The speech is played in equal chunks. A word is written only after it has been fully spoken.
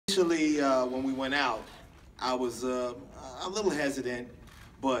initially, when we went out, I was a little hesitant,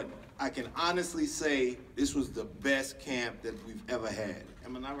 but I can honestly say this was the best camp that we've ever had.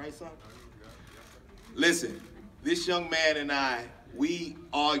 Am I not right, son? Listen, this young man and I, we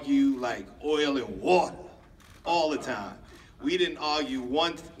argue like oil and water all the time. We didn't argue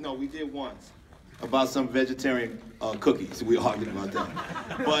once, no, we did once, about some vegetarian cookies. We argued about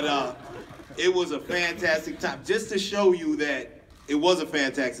that. But it was a fantastic time. Just to show you that it was a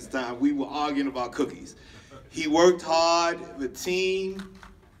fantastic time, we were arguing about cookies. He worked hard. The team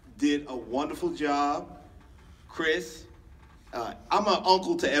did a wonderful job. Chris, I'm an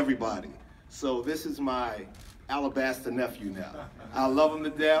uncle to everybody. So this is my alabaster nephew now. I love him to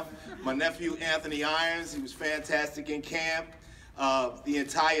death. My nephew, Anthony Irons, he was fantastic in camp. The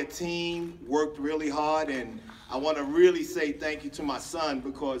entire team worked really hard, and I want to really say thank you to my son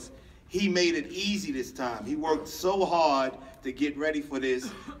because he made it easy this time. He worked so hard to get ready for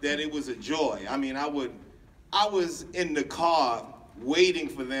this that it was a joy. I mean, I was in the car waiting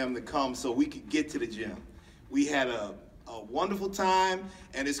for them to come so we could get to the gym. We had a wonderful time,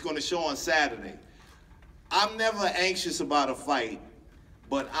 and it's going to show on Saturday. I'm never anxious about a fight,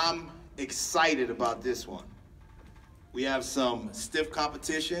 but I'm excited about this one. We have some stiff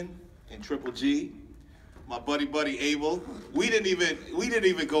competition in Triple G. My buddy Abel. We didn't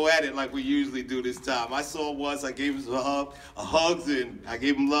even go at it like we usually do this time. I saw him once, I gave him a hugs, and I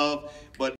gave him love, but